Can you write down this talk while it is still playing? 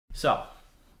So,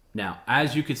 now,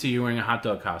 as you can see, you're wearing a hot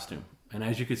dog costume. And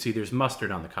as you can see, there's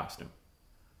mustard on the costume.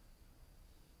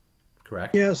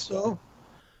 Correct? Yes, so?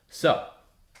 So,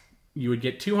 you would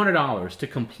get $200 to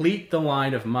complete the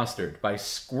line of mustard by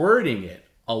squirting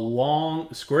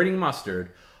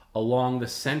mustard along the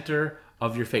center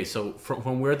of your face. So,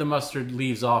 from where the mustard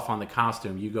leaves off on the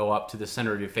costume, you go up to the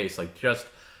center of your face, like just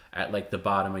at like the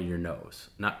bottom of your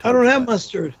nose. Not. I don't have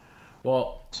mustard.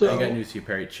 Well, I got news to you,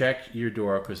 Perry. Check your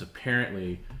door because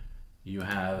apparently you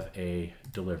have a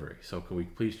delivery. So can we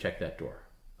please check that door?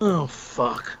 Oh,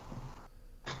 fuck.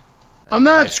 I'm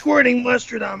not squirting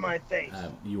mustard on my face.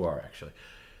 You are, actually.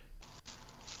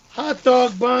 Hot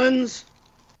dog buns.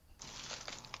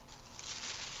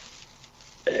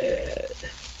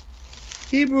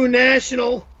 Hebrew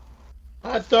National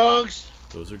hot dogs.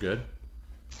 Those are good.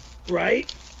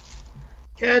 Right.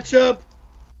 Ketchup.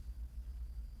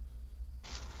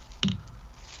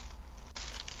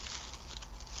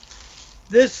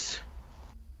 This.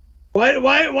 Why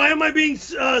am I being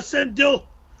sent dill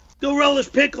relish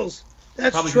pickles?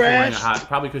 That's probably trash.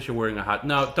 Probably because you're wearing a hot.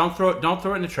 No, don't throw it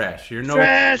in the trash. You're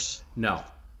trash. No.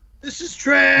 This is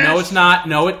trash. No, it's not.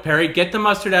 No, Perry, get the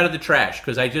mustard out of the trash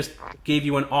because I just gave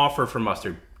you an offer for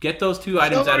mustard. Get those two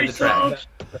items out of the trash.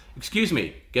 Excuse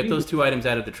me. Get those two items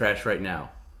out of the trash right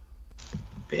now.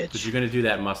 Bitch. Because you're going to do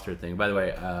that mustard thing. By the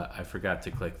way, I forgot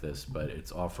to click this, but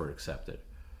it's offer accepted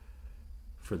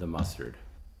for the mustard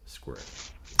squirt.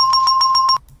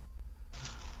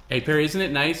 Hey, Perry, isn't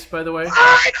it nice, by the way?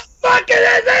 Why the fuck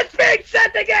is this being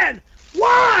sent again?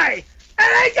 Why?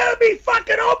 It ain't gonna be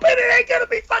fucking open. It ain't gonna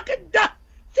be fucking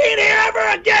seen here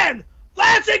ever again.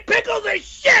 Plastic pickles are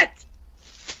shit.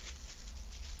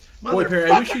 Boy, Perry,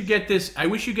 I wish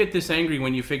you get this angry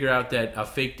when you figure out that a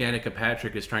fake Danica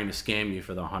Patrick is trying to scam you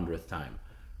for the 100th time.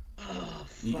 Oh,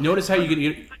 you notice how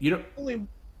you don't only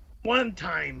one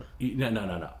time.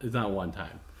 No. It's not one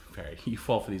time, Perry. You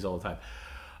fall for these all the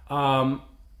time.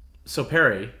 So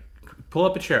Perry, pull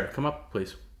up a chair. Come up,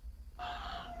 please.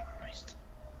 Christ.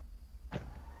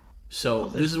 So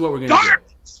this is what we're going to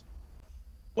do.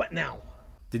 What now?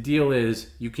 The deal is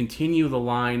you continue the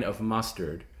line of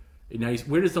mustard. Now,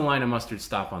 where does the line of mustard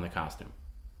stop on the costume?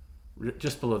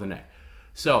 Just below the neck.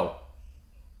 So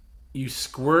you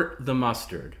squirt the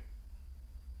mustard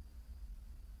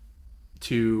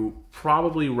to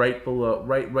probably right below,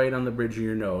 right on the bridge of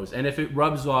your nose. And if it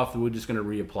rubs off, we're just going to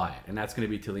reapply it. And that's going to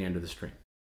be till the end of the stream.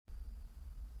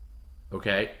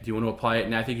 Okay? Do you want to apply it?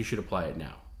 And I think you should apply it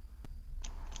now.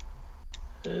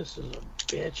 This is a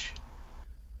bitch.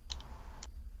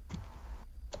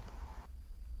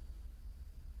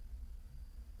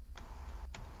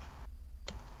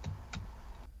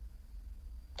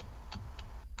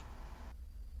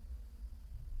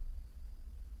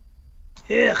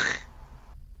 Ugh.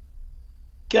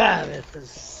 God, this is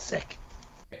sick.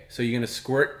 Okay, so you're going to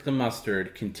squirt the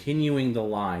mustard, continuing the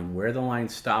line where the line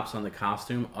stops on the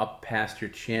costume, up past your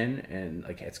chin, and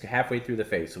like it's halfway through the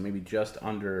face, so maybe just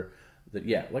under the,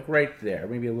 yeah, like right there,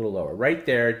 maybe a little lower. Right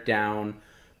there, down,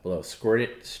 below. Squirt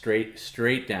it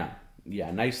straight down.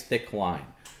 Yeah, nice thick line.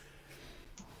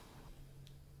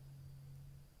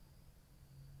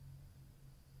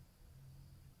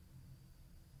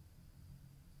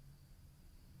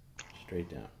 Straight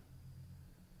down.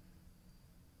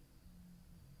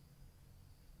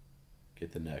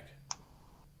 Get the neck.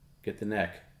 Get the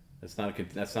neck. That's not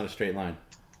a straight line.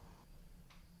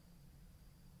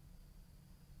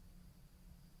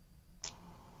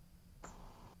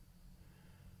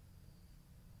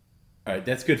 All right,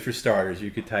 that's good for starters.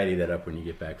 You could tidy that up when you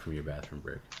get back from your bathroom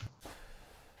break.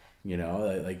 You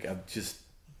know, like I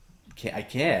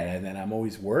can't, and then I'm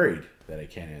always worried that I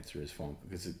can't answer his phone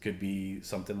because it could be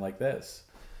something like this.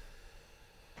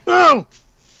 Oh!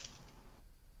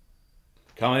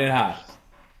 Coming in hot.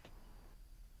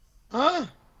 Huh?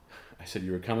 I said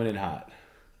you were coming in hot.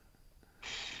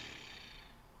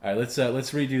 All right, let's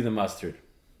redo the mustard.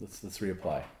 Let's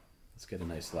reapply. Let's get a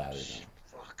nice lather going.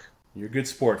 Fuck. You're a good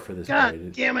sport for this.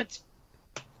 God damn it!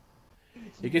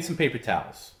 You get some paper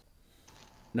towels.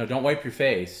 No, don't wipe your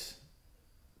face.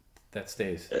 That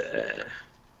stays.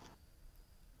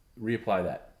 Reapply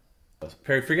that.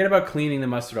 Perry, forget about cleaning the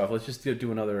mustard off. Let's just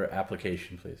do another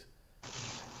application, please.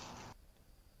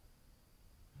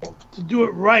 To do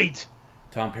it right.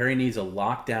 Tom, Perry needs a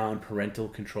lockdown parental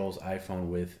controls iPhone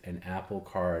with an Apple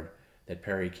card that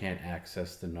Perry can't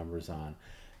access the numbers on.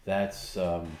 That's,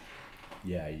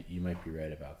 yeah, you might be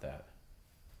right about that.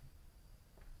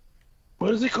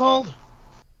 What is it called?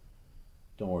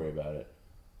 Don't worry about it.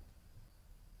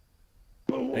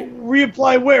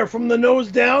 Reapply where? From the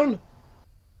nose down?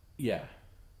 Yeah.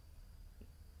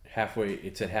 Halfway,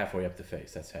 it's at halfway up the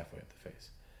face. That's halfway up the face.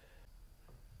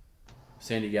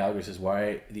 Sandy Gallagher says,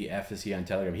 why the F is he on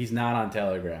Telegram? He's not on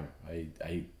Telegram.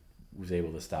 I was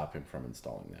able to stop him from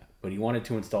installing that. But he wanted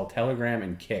to install Telegram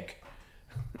and Kick.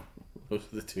 Those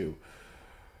are the two.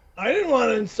 I didn't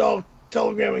want to install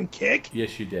Telegram and Kick.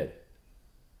 Yes, you did.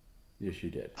 Yes, you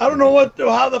did. I don't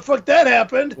know how the fuck that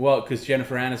happened. Well, because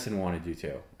Jennifer Aniston wanted you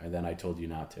to, and then I told you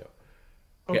not to.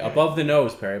 Okay, above the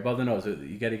nose, Perry. Above the nose.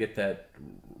 You got to get that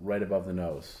right above the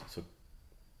nose. So,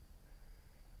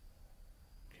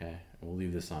 okay, we'll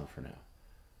leave this on for now.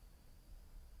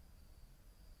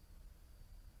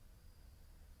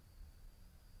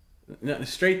 No,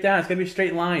 straight down. It's got to be a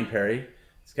straight line, Perry.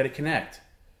 It's got to connect.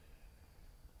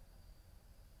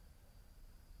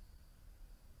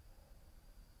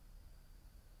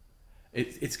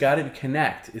 It's got to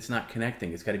connect. It's not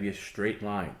connecting. It's got to be a straight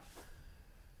line.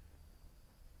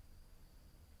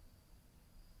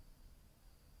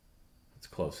 It's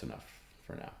close enough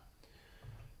for now.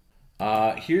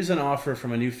 Here's an offer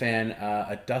from a new fan,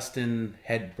 a Dustin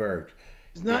Hedberg.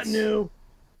 It's not new.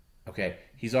 Okay,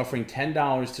 he's offering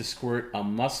 $10 to squirt a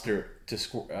mustard to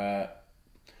squirt. $10.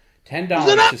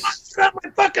 There's enough mustard on my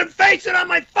fucking face and on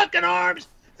my fucking arms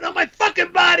and on my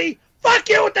fucking body. Fuck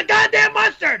you with the goddamn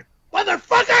mustard,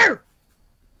 motherfucker!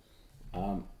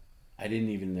 I didn't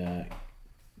even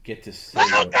get to say. I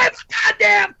don't give a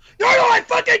goddamn. Nor do I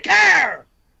fucking care.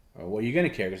 Well, you're gonna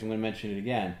care because I'm gonna mention it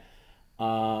again.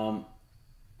 Hold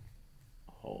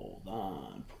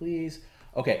on, please.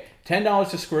 Okay, $10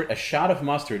 to squirt a shot of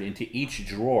mustard into each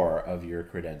drawer of your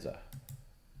credenza.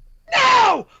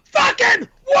 No fucking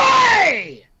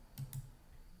way!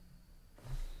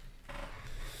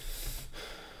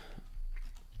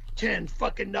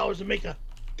 $10 to make a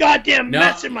goddamn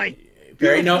mess in my.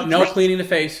 Barry, no cleaning the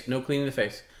face. No cleaning the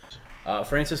face.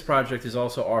 Francis Project is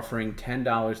also offering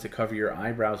 $10 to cover your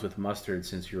eyebrows with mustard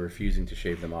since you're refusing to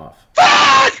shave them off.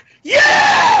 Fuck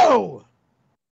yeah!